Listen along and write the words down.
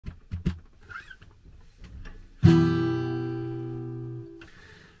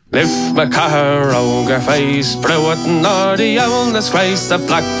Lift my car over face, Brewett and Nordy, own disgrace. The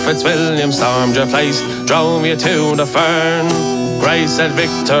Black Fitzwilliam stormed your place, drove you to the fern. Grace said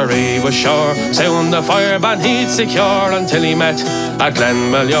victory was sure, soon the fireban he'd secure, until he met at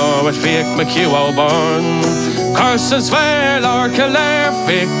Glenmalure with Fiach McHugh O'Byrne. Curse and swear, Lord Kildare,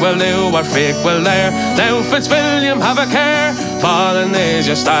 Fiach will do what Fiach will dare. Now Fitzwilliam, have a care, fallen is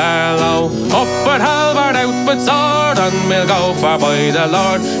your star low. Upward halberd, outward sword, and we'll go for by the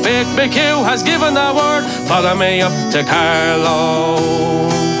Lord. Fiach McHugh has given the word, follow me up to Carlow.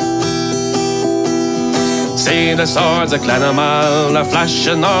 See the swords of Glenamal, the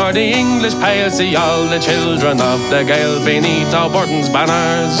flashing o'er the English pale. See all the children of the Gael beneath O'Byrne's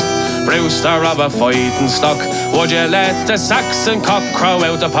banners. Brewster of a fighting stock, would you let the Saxon cock crow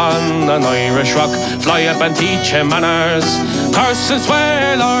out upon an Irish rock? Fly up and teach him manners. Curse and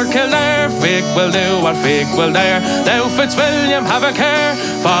swear, Lord Kildare, Fiach will do what Fiach will dare. Now Fitzwilliam, have a care,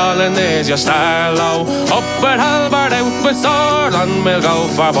 fallen is your star low. Upward halberd, outward sword, on we'll go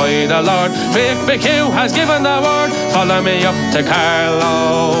for by the Lord. Fiach McHugh has given the word, follow me up to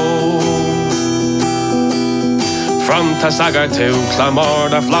Carlow. From Tassagar to Clamore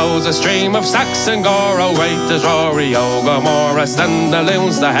there flows a stream of Saxon gore. Oh, white is Rory, O'Gomorrah, stand the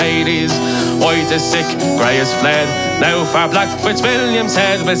loons, the Hades. White is sick, grey is fled, now for Black Fitzwilliam's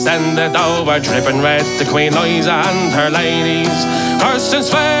head. We'll send it over, dripping red, to Queen Liza and her ladies. Curse and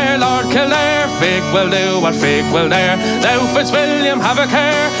swear, Lord Kildare, Fiach will do what Fiach will dare. Now Fitzwilliam, have a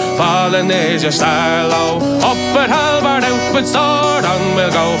care, fallen is your star low. Upward halberd, outward sword, on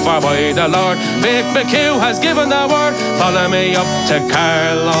we'll go for by the Lord. Fiach McHugh has given the word, follow me up to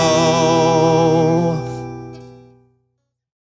Carlow.